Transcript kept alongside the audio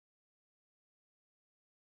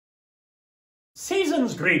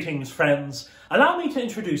Season's greetings, friends. Allow me to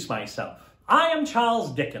introduce myself. I am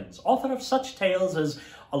Charles Dickens, author of such tales as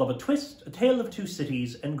Oliver Twist, A Tale of Two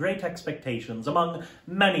Cities, and Great Expectations, among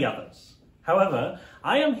many others. However,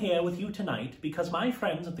 I am here with you tonight because my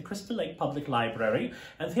friends at the Crystal Lake Public Library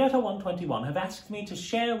and Theatre 121 have asked me to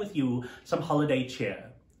share with you some holiday cheer.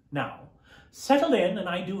 Now, settle in, and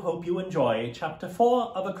I do hope you enjoy Chapter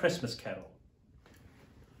 4 of A Christmas Carol.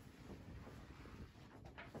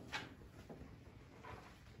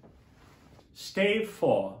 Stave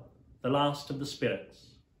 4, the last of the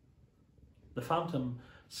spirits. The phantom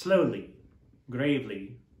slowly,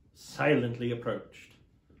 gravely, silently approached.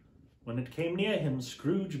 When it came near him,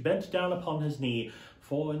 Scrooge bent down upon his knee,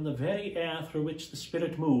 for in the very air through which the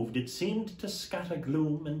spirit moved, it seemed to scatter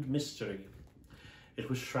gloom and mystery. It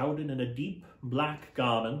was shrouded in a deep black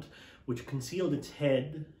garment, which concealed its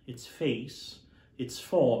head, its face, its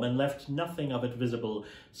form, and left nothing of it visible,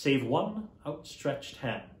 save one outstretched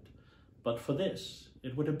hand. But for this,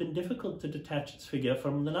 it would have been difficult to detach its figure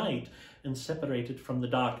from the night and separate it from the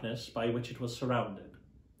darkness by which it was surrounded.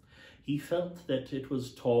 He felt that it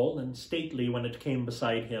was tall and stately when it came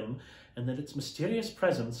beside him, and that its mysterious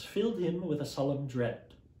presence filled him with a solemn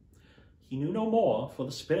dread. He knew no more, for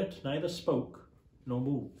the spirit neither spoke nor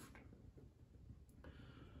moved.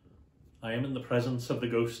 "I am in the presence of the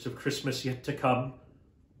ghost of Christmas yet to come,"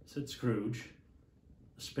 said Scrooge.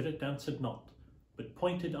 The spirit answered not, but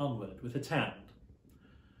pointed onward with its hand.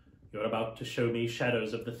 "You're about to show me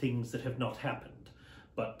shadows of the things that have not happened,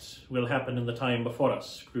 but will happen in the time before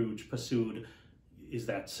us," Scrooge pursued. "Is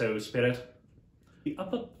that so, spirit?" The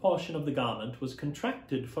upper portion of the garment was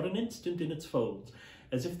contracted for an instant in its folds,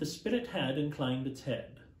 as if the spirit had inclined its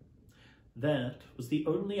head. That was the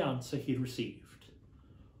only answer he received.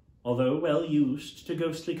 Although well used to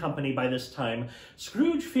ghostly company by this time,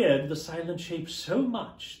 Scrooge feared the silent shape so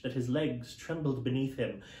much that his legs trembled beneath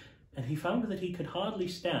him, and he found that he could hardly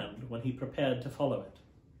stand when he prepared to follow it.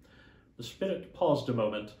 The spirit paused a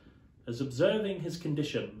moment, as observing his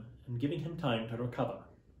condition and giving him time to recover.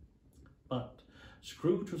 But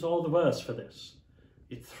Scrooge was all the worse for this.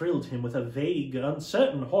 It thrilled him with a vague,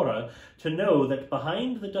 uncertain horror to know that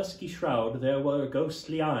behind the dusky shroud there were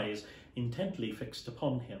ghostly eyes intently fixed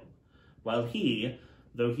upon him, while he,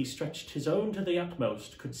 though he stretched his own to the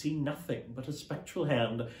utmost, could see nothing but a spectral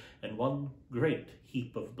hand and one great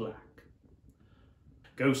heap of black.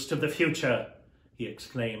 "Ghost of the future!" he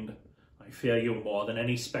exclaimed. "I fear you more than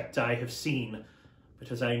any spectre I have seen,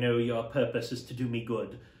 but as I know your purpose is to do me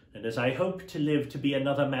good, and as I hope to live to be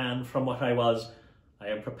another man from what I was, I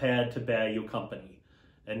am prepared to bear you company,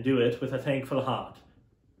 and do it with a thankful heart.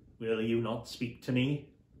 Will you not speak to me?"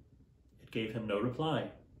 It gave him no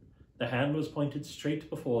reply. The hand was pointed straight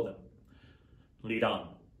before them. "Lead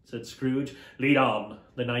on," said Scrooge. "Lead on.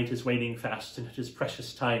 The night is waning fast, and it is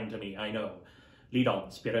precious time to me, I know. Lead on,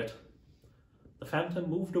 spirit." The phantom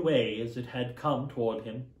moved away as it had come toward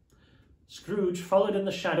him. Scrooge followed in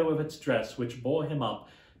the shadow of its dress, which bore him up,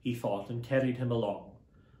 he thought, and carried him along.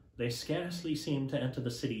 They scarcely seemed to enter the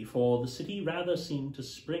city, for the city rather seemed to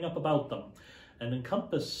spring up about them and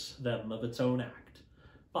encompass them of its own act.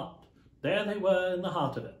 But there they were in the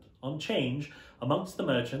heart of it, on 'change, amongst the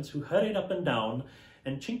merchants who hurried up and down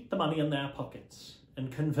and chinked the money in their pockets,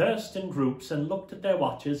 and conversed in groups, and looked at their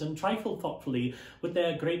watches, and trifled thoughtfully with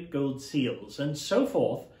their great gold seals, and so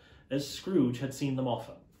forth, as Scrooge had seen them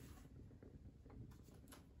often.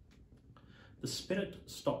 The spirit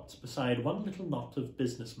stopped beside one little knot of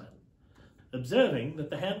businessmen. Observing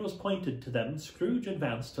that the hand was pointed to them, Scrooge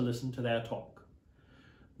advanced to listen to their talk.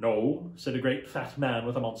 "No," said a great fat man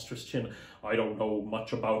with a monstrous chin. "I don't know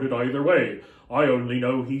much about it either way. I only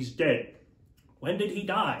know he's dead." "When did he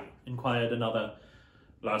die?" inquired another.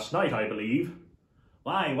 "Last night, I believe."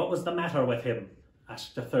 "Why, what was the matter with him?"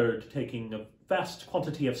 asked a third, taking a vast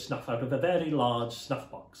quantity of snuff out of a very large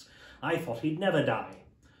snuff-box. "I thought he'd never die."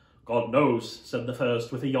 "God knows," said the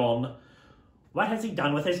first with a yawn. "What has he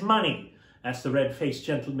done with his money?" asked the red-faced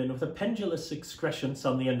gentleman with a pendulous excrescence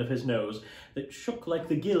on the end of his nose that shook like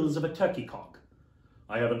the gills of a turkey-cock.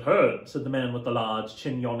 "I haven't heard," said the man with the large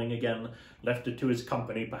chin, yawning again. "Left it to his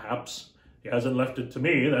company, perhaps. He hasn't left it to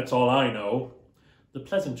me, that's all I know." The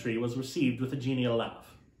pleasantry was received with a genial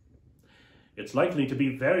laugh. "It's likely to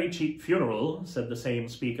be a very cheap funeral," said the same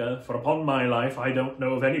speaker, "for upon my life I don't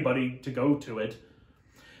know of anybody to go to it.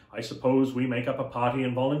 I suppose we make up a party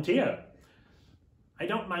and volunteer." "I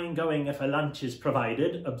don't mind going if a lunch is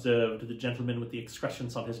provided," observed the gentleman with the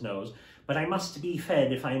excrescence on his nose, "but I must be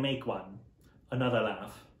fed if I make one." Another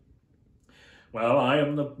laugh. "Well, I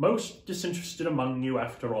am the most disinterested among you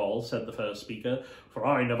after all," said the first speaker, "for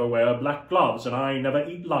I never wear black gloves and I never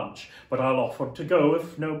eat lunch, but I'll offer to go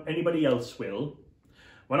if anybody else will.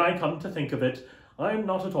 When I come to think of it, I'm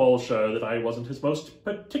not at all sure that I wasn't his most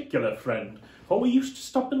particular friend, for we used to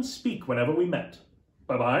stop and speak whenever we met.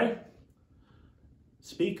 Bye-bye."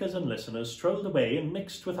 Speakers and listeners strolled away and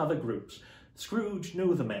mixed with other groups. Scrooge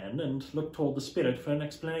knew the men and looked toward the spirit for an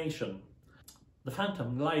explanation. The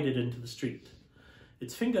phantom glided into the street.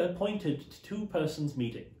 Its finger pointed to two persons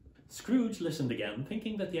meeting. Scrooge listened again,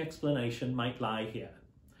 thinking that the explanation might lie here.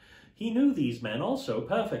 He knew these men also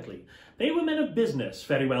perfectly. They were men of business,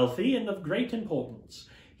 very wealthy and of great importance.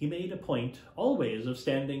 He made a point always of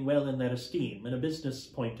standing well in their esteem in a business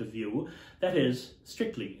point of view, that is,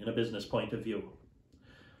 strictly in a business point of view.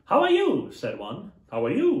 "How are you?" said one. "How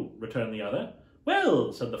are you?" returned the other.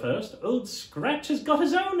 "Well," said the first, "Old Scratch has got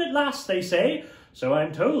his own at last, they say." "So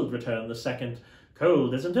I'm told," returned the second.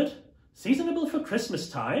 "Cold, isn't it? Seasonable for Christmas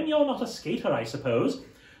time? You're not a skater, I suppose?"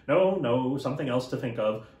 No, something else to think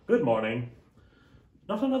of. Good morning."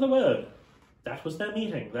 Not another word. That was their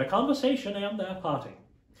meeting, their conversation, and their parting.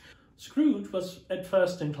 Scrooge was at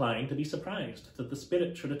first inclined to be surprised that the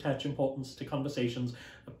spirit should attach importance to conversations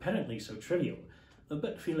apparently so trivial,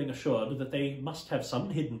 but feeling assured that they must have some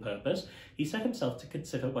hidden purpose, he set himself to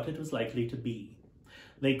consider what it was likely to be.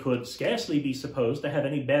 They could scarcely be supposed to have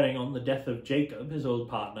any bearing on the death of Jacob, his old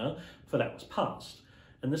partner, for that was past,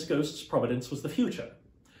 and this ghost's providence was the future.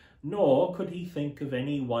 Nor could he think of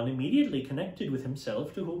any one immediately connected with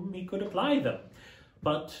himself to whom he could apply them.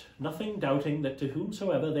 But, nothing doubting that to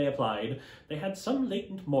whomsoever they applied, they had some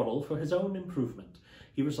latent moral for his own improvement,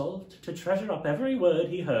 he resolved to treasure up every word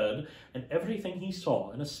he heard and everything he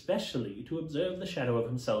saw, and especially to observe the shadow of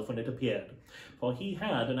himself when it appeared, for he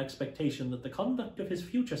had an expectation that the conduct of his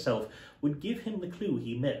future self would give him the clue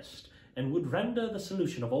he missed, and would render the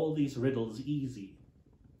solution of all these riddles easy.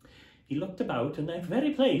 He looked about in that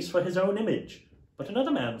very place for his own image, but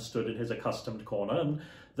another man stood in his accustomed corner, and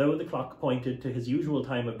though the clock pointed to his usual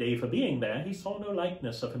time of day for being there, he saw no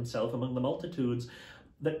likeness of himself among the multitudes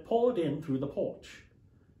that poured in through the porch.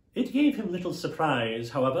 It gave him little surprise,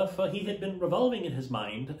 however, for he had been revolving in his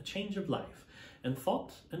mind a change of life, and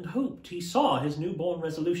thought and hoped he saw his new-born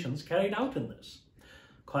resolutions carried out in this.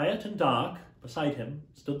 Quiet and dark, beside him,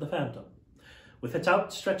 stood the phantom, with its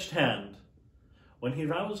outstretched hand. When he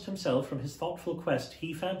roused himself from his thoughtful quest,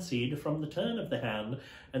 he fancied, from the turn of the hand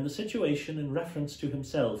and the situation in reference to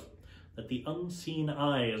himself, that the unseen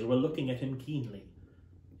eyes were looking at him keenly.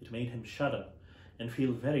 It made him shudder and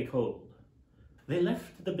feel very cold. They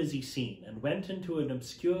left the busy scene and went into an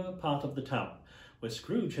obscure part of the town, where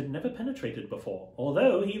Scrooge had never penetrated before,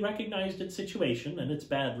 although he recognized its situation and its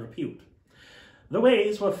bad repute. The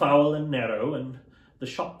ways were foul and narrow, and the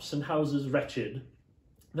shops and houses wretched,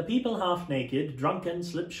 the people half-naked, drunken,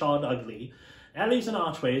 slipshod, ugly, alleys and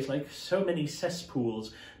archways like so many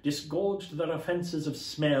cesspools disgorged their offences of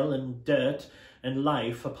smell and dirt and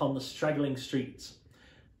life upon the straggling streets,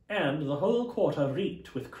 and the whole quarter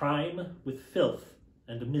reeked with crime, with filth,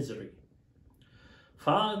 and misery.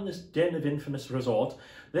 Far in this den of infamous resort,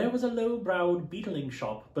 there was a low-browed beetling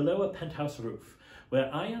shop below a penthouse roof, where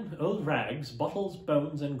iron, old rags, bottles,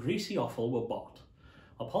 bones, and greasy offal were bought.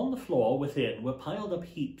 Upon the floor within were piled up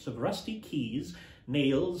heaps of rusty keys,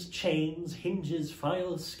 nails, chains, hinges,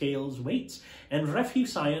 files, scales, weights, and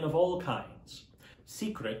refuse iron of all kinds.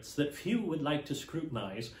 Secrets that few would like to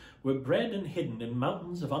scrutinize were bred and hidden in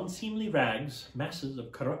mountains of unseemly rags, masses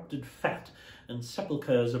of corrupted fat, and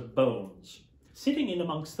sepulchres of bones. Sitting in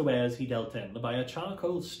amongst the wares he dealt in, by a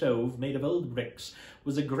charcoal stove made of old bricks,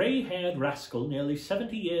 was a grey-haired rascal nearly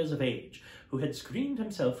 70 years of age, who had screened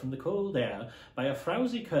himself from the cold air by a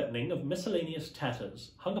frowsy curtaining of miscellaneous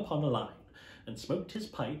tatters hung upon a line, and smoked his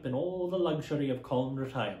pipe in all the luxury of calm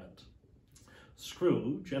retirement.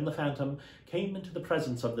 Scrooge and the phantom came into the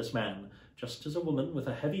presence of this man, just as a woman with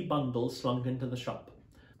a heavy bundle slunk into the shop.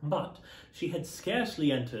 But she had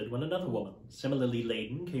scarcely entered when another woman, similarly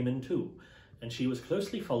laden, came in too, and she was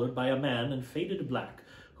closely followed by a man in faded black,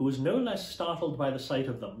 who was no less startled by the sight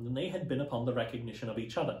of them than they had been upon the recognition of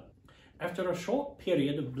each other. After a short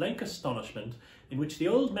period of blank astonishment, in which the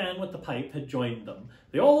old man with the pipe had joined them,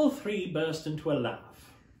 they all three burst into a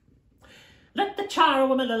laugh. "Let the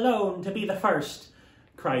charwoman alone to be the first,"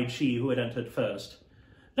 cried she who had entered first.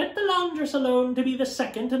 "Let the laundress alone to be the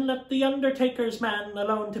second, and let the undertaker's man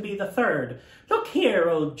alone to be the third. Look here,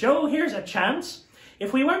 old Joe, here's a chance.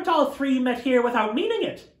 If we weren't all three met here without meaning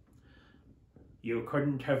it." "You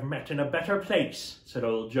couldn't have met in a better place," said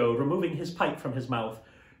old Joe, removing his pipe from his mouth.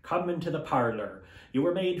 Come into the parlour. You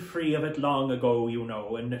were made free of it long ago, you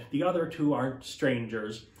know, and the other two aren't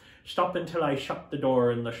strangers. Stop until I shut the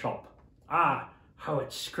door in the shop. Ah, how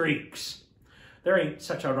it squeaks! There ain't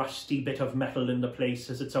such a rusty bit of metal in the place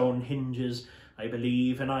as its own hinges, I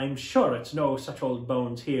believe, and I'm sure it's no such old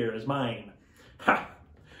bones here as mine. Ha!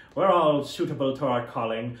 We're all suitable to our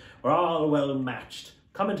calling. We're all well matched.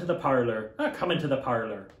 Come into the parlour. Come into the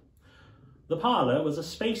parlour. The parlour was a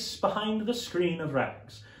space behind the screen of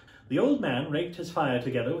rags. The old man raked his fire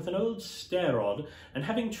together with an old stair-rod, and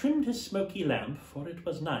having trimmed his smoky lamp, for it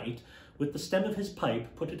was night, with the stem of his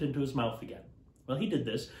pipe, put it into his mouth again. While he did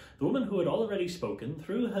this, the woman who had already spoken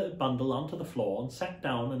threw her bundle onto the floor and sat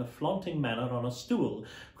down in a flaunting manner on a stool,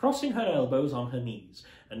 crossing her elbows on her knees,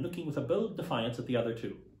 and looking with a bold defiance at the other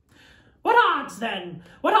two. "What odds, then?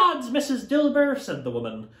 What odds, Mrs. Dilber?" said the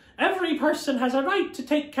woman. "Every person has a right to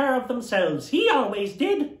take care of themselves. He always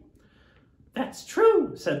did." "That's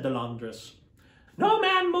true," said the laundress. "No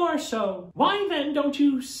man more so. Why, then, don't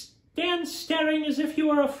you stand staring as if you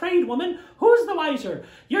were afraid, woman? Who's the wiser?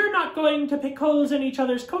 You're not going to pick holes in each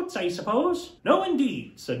other's coats, I suppose?" "No,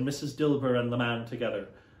 indeed," said Mrs. Dilber and the man together.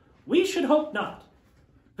 "We should hope not."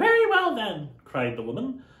 "Very well, then," cried the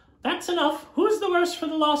woman. "That's enough. Who's the worse for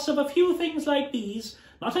the loss of a few things like these?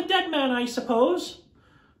 Not a dead man, I suppose?"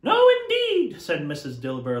 "No, indeed," said Mrs.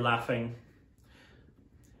 Dilber, laughing.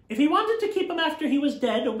 "If he wanted to keep him after he was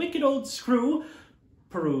dead, a wicked old screw,"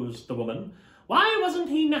 perused the woman, "why wasn't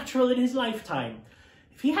he natural in his lifetime?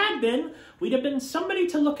 If he had been, we'd have been somebody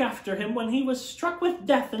to look after him when he was struck with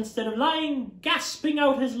death instead of lying gasping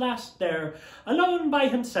out his last there, alone by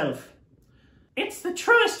himself." "It's the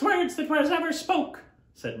truest words that was ever spoke,"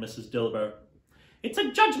 said Mrs. Dilber. "It's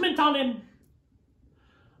a judgment on him."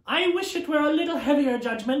 "I wish it were a little heavier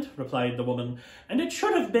judgment," replied the woman, "and it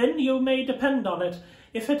should have been, you may depend on it,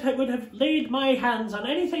 if it would have laid my hands on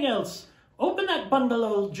anything else. Open that bundle,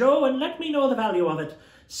 old Joe, and let me know the value of it.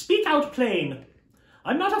 Speak out plain.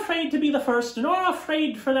 I'm not afraid to be the first, nor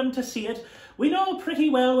afraid for them to see it. We know pretty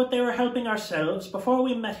well what they were helping ourselves before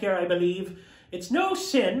we met here, I believe. It's no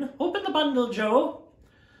sin. Open the bundle, Joe."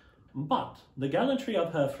 But the gallantry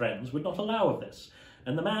of her friends would not allow of this,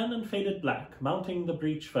 and the man in faded black, mounting the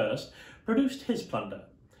breach first, produced his plunder.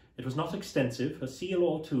 It was not extensive, a seal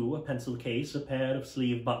or two, a pencil case, a pair of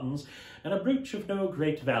sleeve buttons, and a brooch of no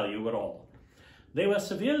great value at all. They were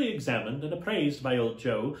severely examined and appraised by old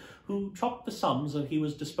Joe, who chopped the sums that he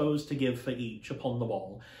was disposed to give for each upon the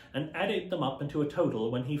wall, and added them up into a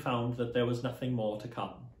total when he found that there was nothing more to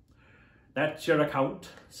come. "That's your account,"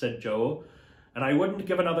 said Joe, "and I wouldn't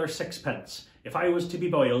give another sixpence if I was to be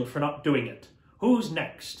boiled for not doing it. Who's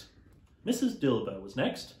next?" Mrs. Dilber was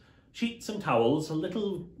next. Sheets and towels, a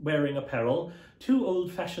little wearing apparel, 2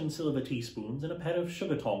 old-fashioned silver teaspoons, and a pair of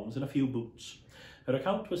sugar tongs and a few boots. Her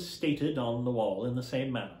account was stated on the wall in the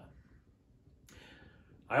same manner.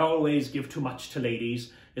 "I always give too much to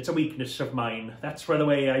ladies. It's a weakness of mine. That's where the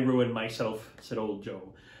way I ruin myself," said old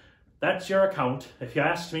Joe. "That's your account. If you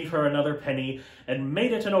asked me for another penny and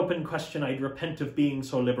made it an open question, I'd repent of being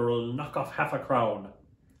so liberal, knock off half a crown."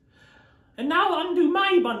 "And now undo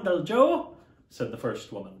my bundle, Joe," said the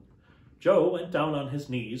first woman. Joe went down on his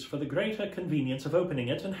knees for the greater convenience of opening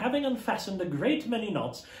it, and having unfastened a great many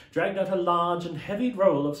knots, dragged out a large and heavy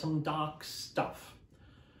roll of some dark stuff.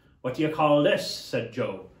 "What do you call this?" said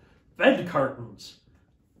Joe. "Bed curtains."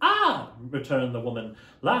 "Ah," returned the woman,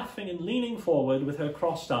 laughing and leaning forward with her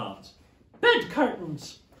crossed arms. "Bed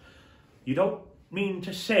curtains." "You don't mean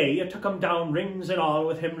to say you took 'em down, rings and all,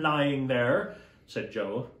 with him lying there?" said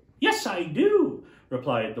Joe. "Yes, I do,"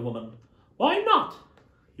 replied the woman. "Why not?"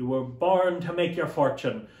 "You were born to make your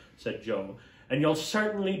fortune," said Joe, "and you'll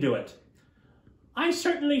certainly do it." "I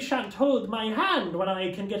certainly shan't hold my hand when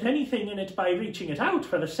I can get anything in it by reaching it out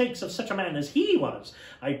for the sakes of such a man as he was.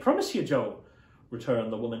 I promise you, Joe,"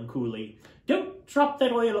 returned the woman coolly. "Don't drop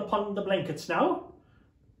that oil upon the blankets now."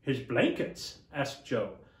 "His blankets?" asked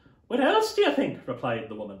Joe. "What else do you think?" replied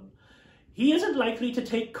the woman. "He isn't likely to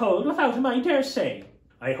take cold without him, I dare say."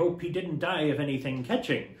 "I hope he didn't die of anything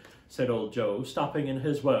catching," said old Joe, stopping in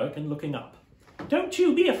his work and looking up. "Don't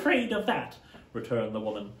you be afraid of that," returned the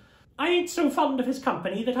woman. "I ain't so fond of his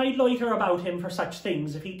company that I'd loiter about him for such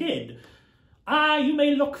things if he did. Ah, you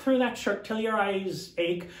may look through that shirt till your eyes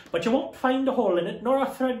ache, but you won't find a hole in it, nor a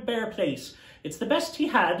threadbare place. It's the best he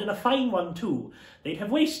had, and a fine one too. They'd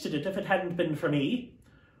have wasted it if it hadn't been for me."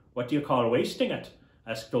 "What do you call wasting it?"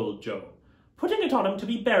 asked old Joe. "Putting it on him to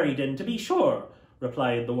be buried in, to be sure,"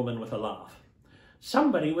 replied the woman with a laugh.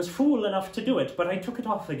 "Somebody was fool enough to do it, but I took it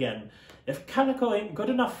off again. If calico ain't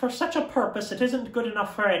good enough for such a purpose, it isn't good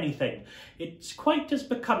enough for anything. It's quite as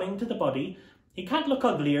becoming to the body He can't look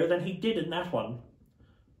uglier than he did in that one."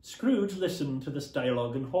 Scrooge listened to this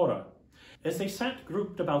dialogue in horror. As they sat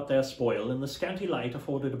grouped about their spoil in the scanty light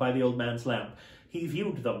afforded by the old man's lamp, he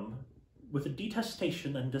viewed them with a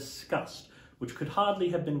detestation and disgust which could hardly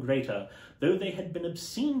have been greater, though they had been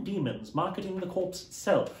obscene demons marketing the corpse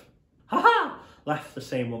itself. "Ha ha!" laughed the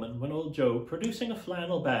same woman, when old Joe, producing a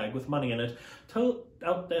flannel bag with money in it, told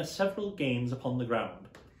out their several gains upon the ground.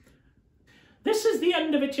 "This is the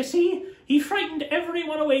end of it, you see. He frightened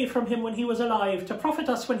everyone away from him when he was alive, to profit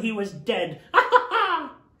us when he was dead. Ha ha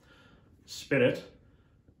ha!" "Spirit,"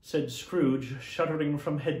 said Scrooge, shuddering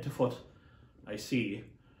from head to foot, I see.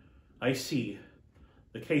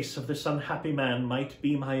 The case of this unhappy man might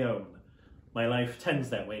be my own. My life tends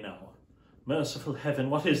that way now. Merciful heaven,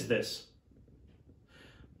 what is this?"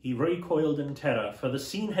 He recoiled in terror, for the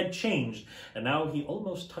scene had changed, and now he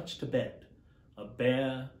almost touched a bed, a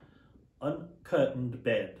bare, uncurtained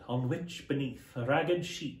bed, on which, beneath a ragged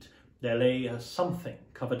sheet, there lay a something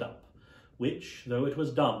covered up, which, though it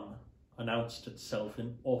was dumb, announced itself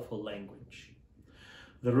in awful language.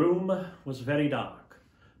 The room was very dark,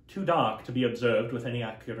 too dark to be observed with any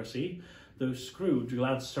accuracy, though Scrooge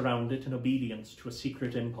glanced around it in obedience to a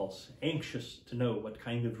secret impulse, anxious to know what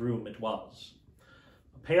kind of room it was.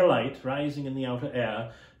 A pale light, rising in the outer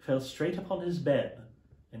air, fell straight upon his bed,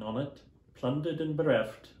 and on it, plundered and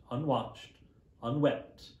bereft, unwatched,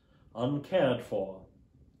 unwept, uncared for,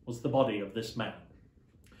 was the body of this man.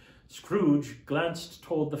 Scrooge glanced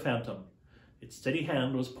toward the phantom. Its steady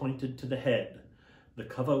hand was pointed to the head. The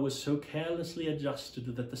cover was so carelessly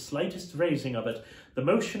adjusted that the slightest raising of it, the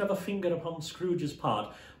motion of a finger upon Scrooge's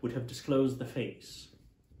part, would have disclosed the face.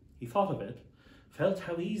 He thought of it, felt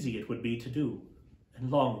how easy it would be to do, and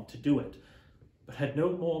longed to do it, but had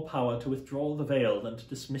no more power to withdraw the veil than to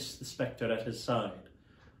dismiss the spectre at his side.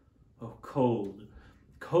 "O cold,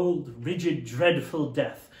 cold, rigid, dreadful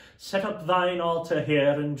death, set up thine altar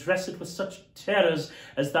here, and dress it with such terrors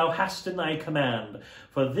as thou hast in thy command,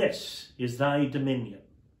 for this is thy dominion.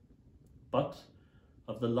 But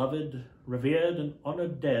of the loved, revered, and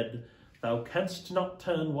honoured dead, thou canst not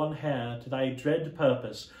turn one hair to thy dread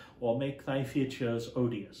purpose, or make thy features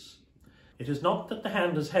odious. It is not that the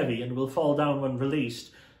hand is heavy and will fall down when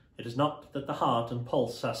released. It is not that the heart and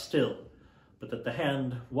pulse are still, but that the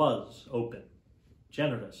hand was open,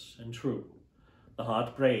 generous and true, the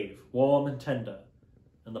heart brave, warm and tender,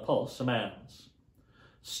 and the pulse a man's.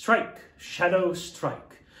 Strike, shadow,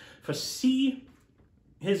 strike, for see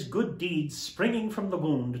his good deeds springing from the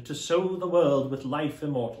wound to sow the world with life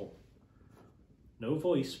immortal." No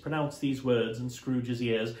voice pronounced these words in Scrooge's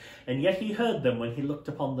ears, and yet he heard them when he looked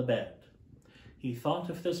upon the bed. He thought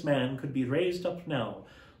if this man could be raised up now,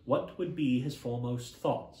 what would be his foremost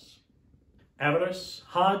thoughts? Avarice,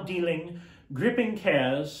 hard-dealing, gripping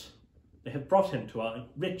cares, they have brought him to a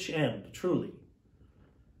rich end, truly.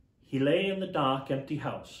 He lay in the dark, empty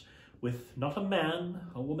house, with not a man,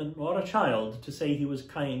 a woman, or a child to say he was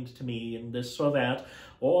kind to me in this or that,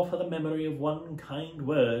 or for the memory of one kind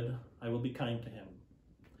word, I will be kind to him.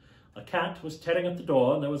 A cat was tearing at the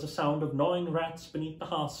door, and there was a sound of gnawing rats beneath the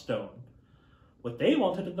hearthstone. What they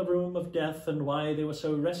wanted in the room of death, and why they were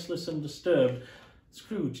so restless and disturbed,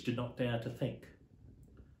 Scrooge did not dare to think.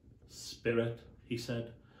 "Spirit," he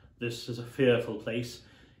said, "this is a fearful place.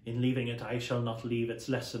 In leaving it, I shall not leave its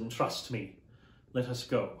lesson, trust me. Let us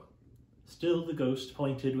go." Still the ghost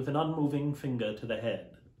pointed with an unmoving finger to the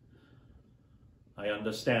head. "I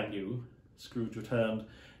understand you," Scrooge returned,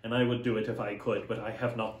 "and I would do it if I could, but I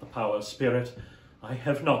have not the power, Spirit. I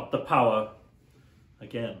have not the power."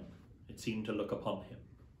 Again, it seemed to look upon him.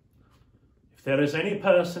 "If there is any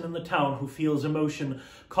person in the town who feels emotion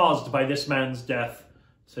caused by this man's death,"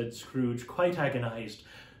 said Scrooge, quite agonized,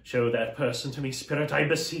 "show that person to me, Spirit, I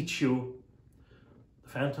beseech you." The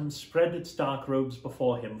phantom spread its dark robes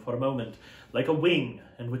before him for a moment, like a wing,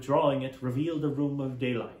 and withdrawing it, revealed a room of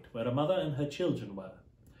daylight, where a mother and her children were.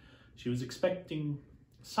 She was expecting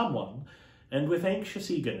someone, and with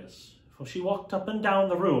anxious eagerness, for she walked up and down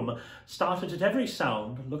the room, started at every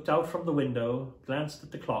sound, looked out from the window, glanced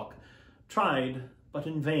at the clock, tried, but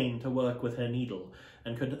in vain, to work with her needle,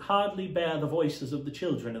 and could hardly bear the voices of the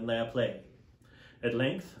children in their play. At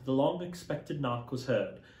length the long-expected knock was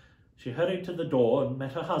heard. She hurried to the door and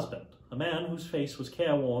met her husband, a man whose face was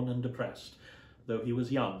careworn and depressed, though he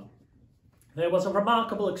was young. There was a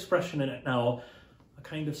remarkable expression in it now, a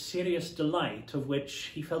kind of serious delight of which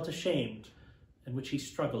he felt ashamed, and which he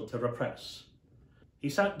struggled to repress. He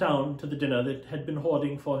sat down to the dinner that had been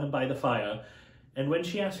hoarding for him by the fire, and when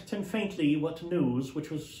she asked him faintly what news, which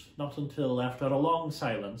was not until after a long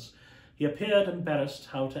silence, he appeared embarrassed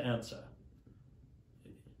how to answer.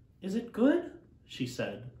 "Is it good?" she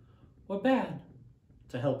said, or bad?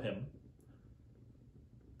 To help him.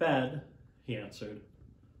 Bad, he answered.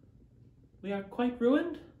 We are quite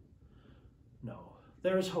ruined? No,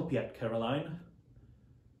 there is hope yet, Caroline.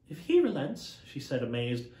 If he relents, she said,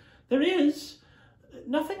 amazed. There is.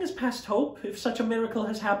 Nothing is past hope, if such a miracle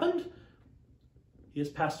has happened. He is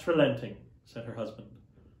past relenting, said her husband.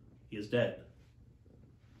 He is dead.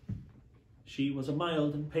 She was a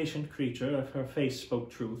mild and patient creature, if her face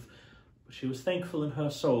spoke truth, but she was thankful in her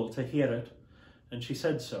soul to hear it, and she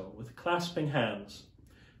said so, with clasping hands.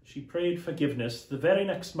 She prayed forgiveness the very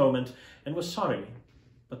next moment, and was sorry,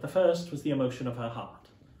 but the first was the emotion of her heart.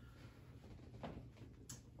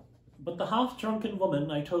 But the half-drunken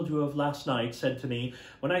woman I told you of last night said to me,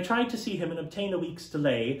 when I tried to see him and obtain a week's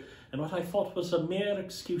delay, and what I thought was a mere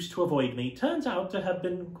excuse to avoid me, turns out to have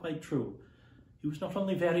been quite true. He was not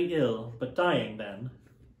only very ill, but dying then.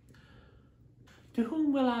 To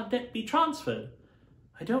whom will our debt be transferred?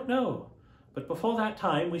 I don't know, but before that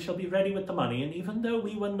time we shall be ready with the money, and even though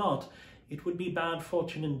we were not, it would be bad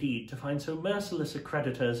fortune indeed to find so merciless a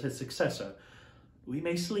creditor as his successor. We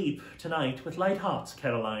may sleep tonight with light hearts,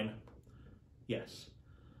 Caroline. Yes,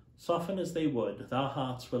 soften as they would, their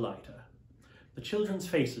hearts were lighter. The children's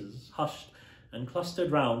faces, hushed and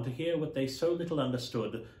clustered round to hear what they so little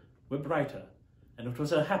understood, were brighter, and it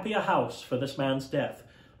was a happier house for this man's death.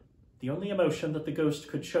 The only emotion that the ghost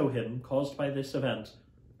could show him, caused by this event,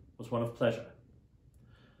 was one of pleasure.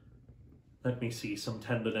 Let me see some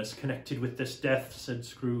tenderness connected with this death, said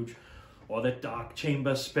Scrooge, or that dark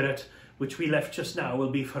chamber spirit which we left just now will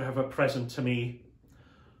be forever present to me.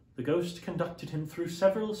 The ghost conducted him through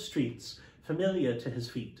several streets familiar to his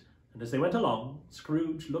feet, and as they went along,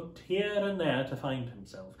 Scrooge looked here and there to find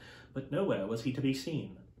himself, but nowhere was he to be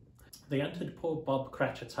seen. They entered poor Bob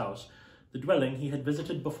Cratchit's house, the dwelling he had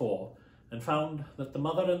visited before, and found that the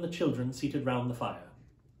mother and the children seated round the fire.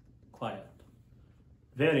 Quiet.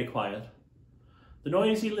 Very quiet. The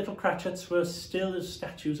noisy little Cratchits were still as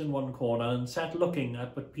statues in one corner, and sat looking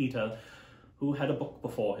at but Peter, who had a book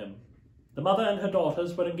before him. The mother and her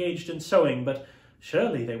daughters were engaged in sewing, but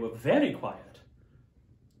surely they were very quiet.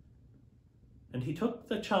 And he took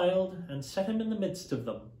the child and set him in the midst of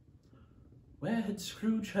them. Where had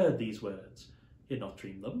Scrooge heard these words? He had not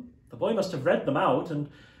dreamed them. The boy must have read them out, and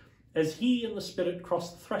as he and the spirit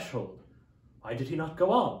crossed the threshold, why did he not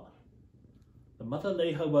go on? The mother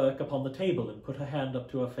lay her work upon the table and put her hand up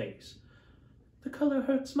to her face. The colour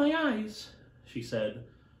hurts my eyes, she said.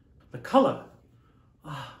 The colour?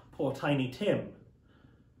 Ah, poor Tiny Tim.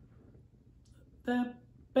 They're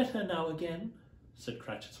better now again, said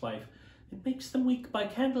Cratchit's wife. It makes them weak by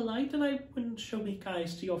candlelight, and I wouldn't show weak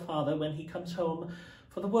eyes to your father when he comes home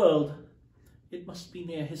for the world. It must be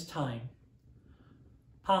near his time.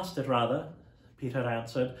 Past it, rather, Peter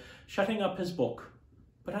answered, shutting up his book.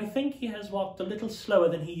 But I think he has walked a little slower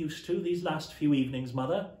than he used to these last few evenings,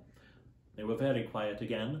 mother. They were very quiet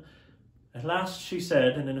again. At last she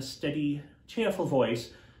said, and in a steady, cheerful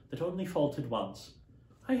voice that only faltered once,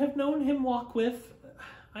 I have known him walk with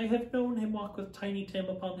Tiny Tim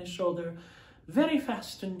upon his shoulder, very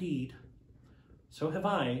fast indeed. So have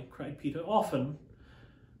I, cried Peter, often.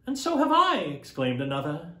 And so have I, exclaimed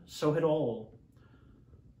another. So had all.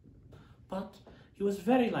 But he was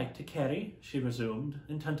very light to carry, she resumed,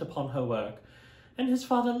 intent upon her work, and his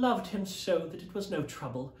father loved him so that it was no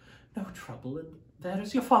trouble, and there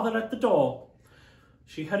is your father at the door.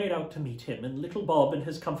 She hurried out to meet him, and little Bob and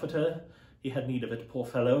his comforter, he had need of it, poor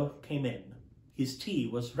fellow, came in. His tea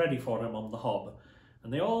was ready for him on the hob,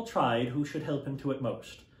 and they all tried who should help him to it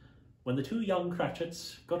most, when the two young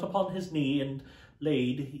Cratchits got upon his knee and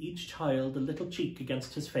laid, each child, a little cheek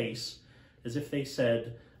against his face, as if they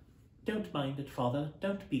said, Don't mind it, father,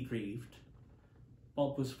 don't be grieved.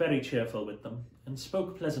 Bob was very cheerful with them, and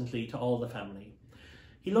spoke pleasantly to all the family.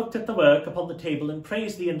 He looked at the work upon the table and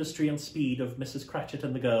praised the industry and speed of Mrs. Cratchit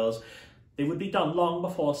and the girls. They would be done long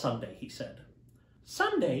before Sunday, he said.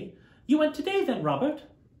 Sunday? You went today then, Robert?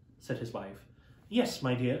 Said his wife. Yes,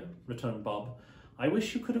 my dear, returned Bob. I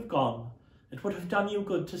wish you could have gone. It would have done you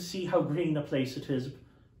good to see how green a place it is,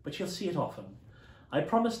 but you'll see it often. I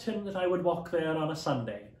promised him that I would walk there on a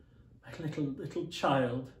Sunday. My little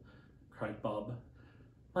child, cried Bob.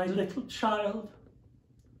 My little child.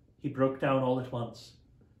 He broke down all at once.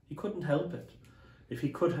 He couldn't help it. If he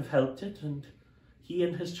could have helped it, and he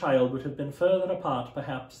and his child would have been further apart,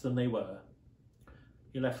 perhaps, than they were.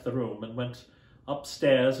 He left the room and went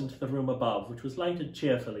upstairs into the room above, which was lighted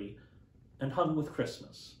cheerfully and hung with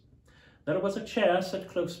Christmas. There was a chair set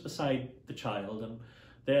close beside the child, and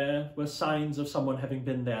there were signs of someone having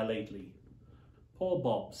been there lately. Poor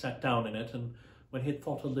Bob sat down in it and When he had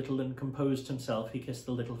thought a little and composed himself, he kissed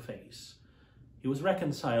the little face. He was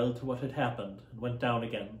reconciled to what had happened and went down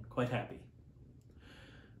again, quite happy.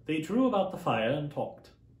 They drew about the fire and talked,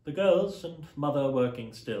 the girls and mother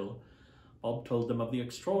working still. Bob told them of the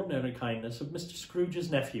extraordinary kindness of Mr.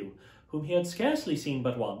 Scrooge's nephew, whom he had scarcely seen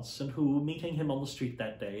but once, and who, meeting him on the street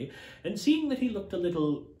that day, and seeing that he looked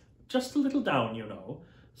just a little down, you know,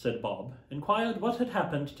 said Bob, inquired what had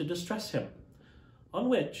happened to distress him. On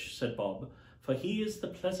which, said Bob, for he is the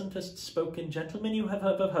pleasantest spoken gentleman you have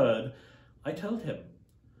ever heard, I told him,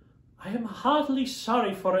 I am heartily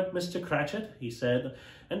sorry for it, Mr. Cratchit, he said,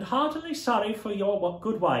 and heartily sorry for your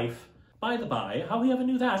good wife. By the by, how he ever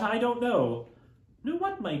knew that, I don't know. Knew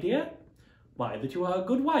what, my dear? Why, that you are a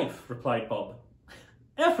good wife, replied Bob.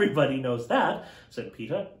 Everybody knows that, said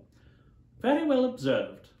Peter. Very well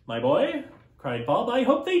observed, my boy, cried Bob. I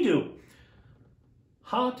hope they do.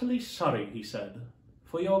 Heartily sorry, he said,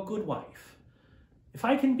 for your good wife. If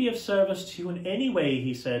I can be of service to you in any way,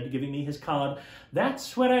 he said, giving me his card,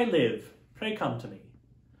 that's where I live. Pray come to me.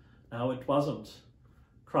 Now it wasn't,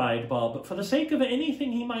 cried Bob, for the sake of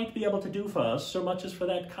anything he might be able to do for us, so much as for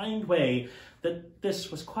that kind way, that this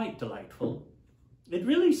was quite delightful. It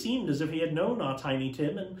really seemed as if he had known our Tiny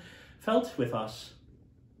Tim and felt with us.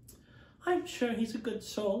 I'm sure he's a good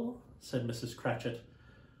soul, said Mrs. Cratchit.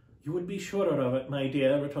 You would be surer of it, my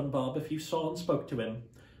dear, returned Bob, if you saw and spoke to him.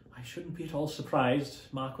 I shouldn't be at all surprised,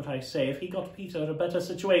 mark what I say, if he got Peter a better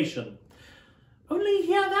situation. Only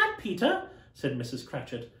hear that, Peter, said Mrs.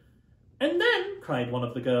 Cratchit. And then, cried one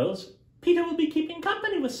of the girls, Peter will be keeping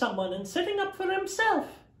company with someone and setting up for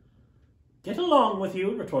himself. Get along with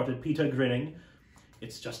you, retorted Peter, grinning.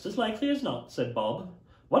 It's just as likely as not, said Bob.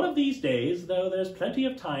 One of these days, though there's plenty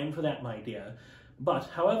of time for that, my dear.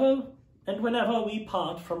 But, however, and whenever we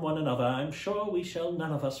part from one another, I'm sure we shall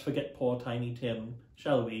none of us forget poor Tiny Tim,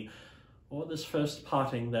 shall we, or this first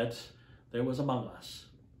parting that there was among us.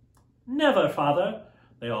 Never, father,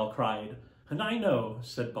 they all cried. And I know,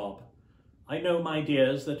 said Bob, I know, my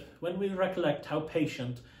dears, that when we recollect how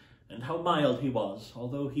patient and how mild he was,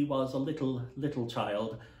 although he was a little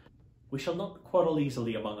child, we shall not quarrel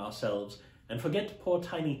easily among ourselves, and forget poor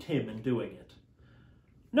Tiny Tim in doing it.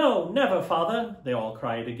 No, never, father, they all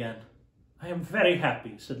cried again. I am very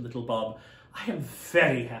happy, said little Bob. I am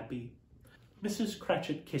very happy. Mrs.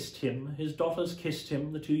 Cratchit kissed him, his daughters kissed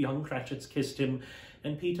him, the two young Cratchits kissed him,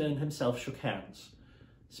 and Peter and himself shook hands.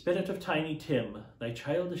 Spirit of Tiny Tim, thy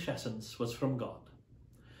childish essence was from God.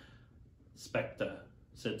 Spectre,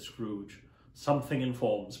 said Scrooge, something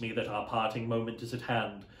informs me that our parting moment is at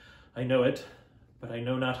hand. I know it, but I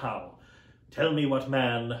know not how. Tell me what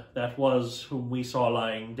man that was whom we saw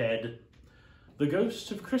lying dead. The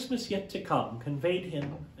ghost of Christmas yet to come conveyed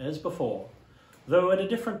him, as before, though at a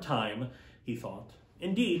different time, he thought.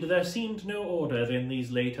 Indeed, there seemed no order in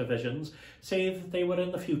these later visions, save that they were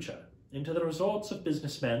in the future, into the resorts of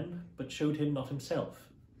businessmen, but showed him not himself.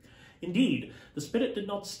 Indeed, the spirit did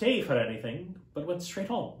not stay for anything, but went straight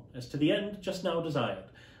on, as to the end just now desired,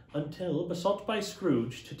 until besought by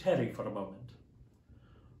Scrooge to tarry for a moment.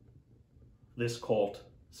 This court,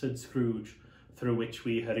 said Scrooge, through which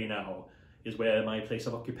we hurry now, is where my place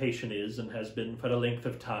of occupation is, and has been for a length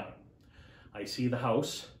of time. I see the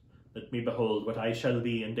house. Let me behold what I shall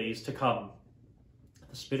be in days to come.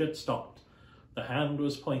 The spirit stopped. The hand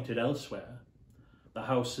was pointed elsewhere. The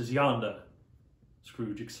house is yonder.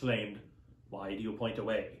 Scrooge exclaimed, Why do you point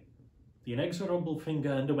away? The inexorable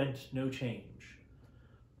finger underwent no change.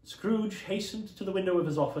 Scrooge hastened to the window of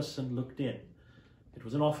his office and looked in. It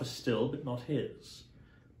was an office still, but not his.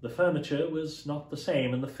 The furniture was not the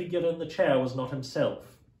same, and the figure in the chair was not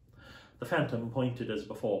himself. The phantom pointed as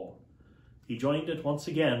before. He joined it once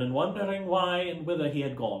again, and wondering why and whither he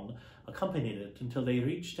had gone, accompanied it until they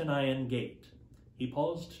reached an iron gate. He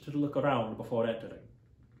paused to look around before entering.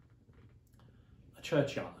 A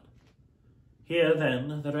churchyard. Here,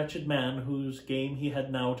 then, the wretched man whose game he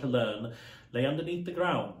had now to learn lay underneath the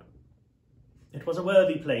ground. It was a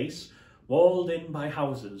worthy place, walled in by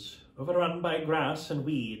houses, overrun by grass and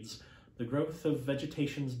weeds, the growth of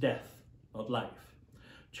vegetation's death, not life,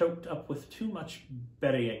 choked up with too much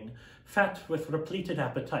burying, fat with repleted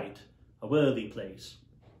appetite, a worthy place.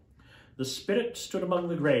 The spirit stood among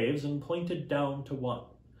the graves and pointed down to one.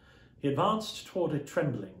 He advanced toward it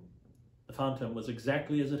trembling. The phantom was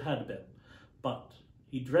exactly as it had been, but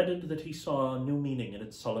he dreaded that he saw a new meaning in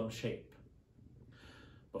its solemn shape.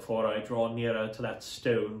 Before I draw nearer to that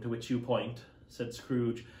stone to which you point, said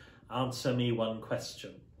Scrooge, answer me one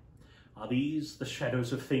question. Are these the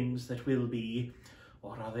shadows of things that will be,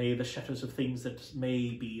 or are they the shadows of things that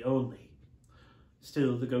may be only?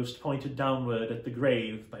 Still the ghost pointed downward at the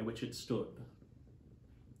grave by which it stood.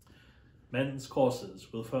 Men's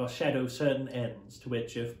courses will foreshadow certain ends to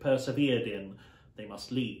which, if persevered in, they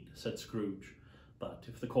must lead, said Scrooge. But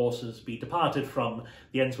if the courses be departed from,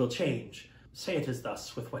 the ends will change. Say it is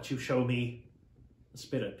thus with what you show me. The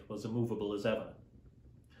spirit was immovable as ever.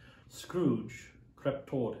 Scrooge crept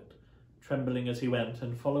toward it, trembling as he went,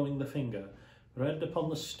 and following the finger, read upon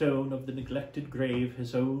the stone of the neglected grave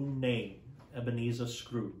his own name, Ebenezer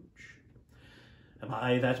Scrooge. Am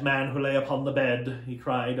I that man who lay upon the bed? He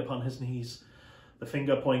cried upon his knees. The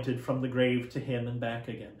finger pointed from the grave to him and back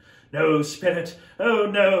again. No, spirit! Oh,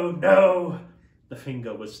 no, no! The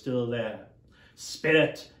finger was still there.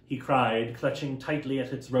 Spirit, he cried, clutching tightly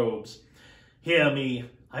at its robes. Hear me.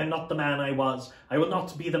 I am not the man I was. I will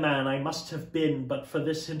not be the man I must have been but for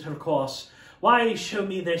this intercourse. Why show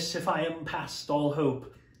me this if I am past all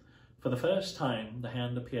hope? For the first time the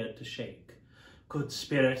hand appeared to shake. Good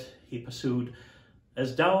spirit, he pursued,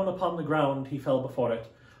 as down upon the ground he fell before it.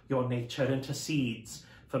 Your nature intercedes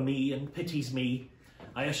for me and pities me.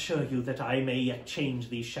 I assure you that I may yet change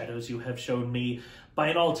these shadows you have shown me by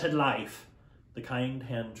an altered life. The kind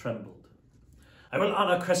hand trembled. I will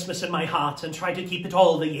honour Christmas in my heart and try to keep it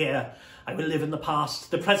all the year. I will live in the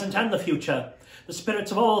past, the present and the future. The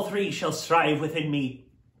spirits of all three shall strive within me.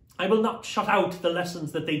 I will not shut out the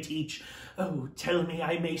lessons that they teach. Oh, tell me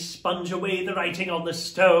I may sponge away the writing on the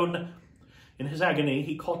stone. In his agony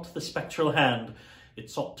he caught the spectral hand. It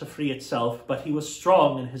sought to free itself, but he was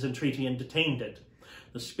strong in his entreaty and detained it.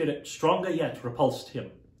 The spirit, stronger yet, repulsed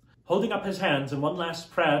him. Holding up his hands in one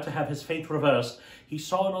last prayer to have his fate reversed, he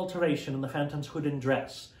saw an alteration in the phantom's hood and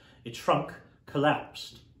dress. It shrunk,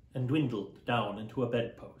 collapsed, and dwindled down into a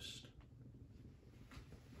bedpost.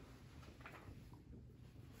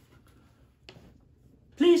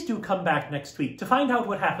 Please do come back next week to find out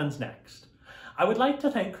what happens next. I would like to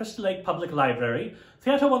thank Crystal Lake Public Library,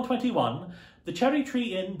 Theatre 121, the Cherry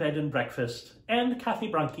Tree Inn Bed and Breakfast, and Kathy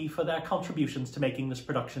Brunke for their contributions to making this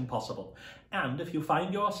production possible. And if you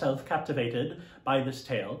find yourself captivated by this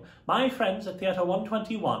tale, my friends at Theatre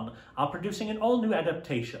 121 are producing an all-new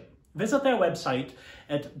adaptation. Visit their website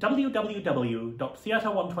at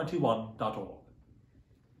www.theatre121.org.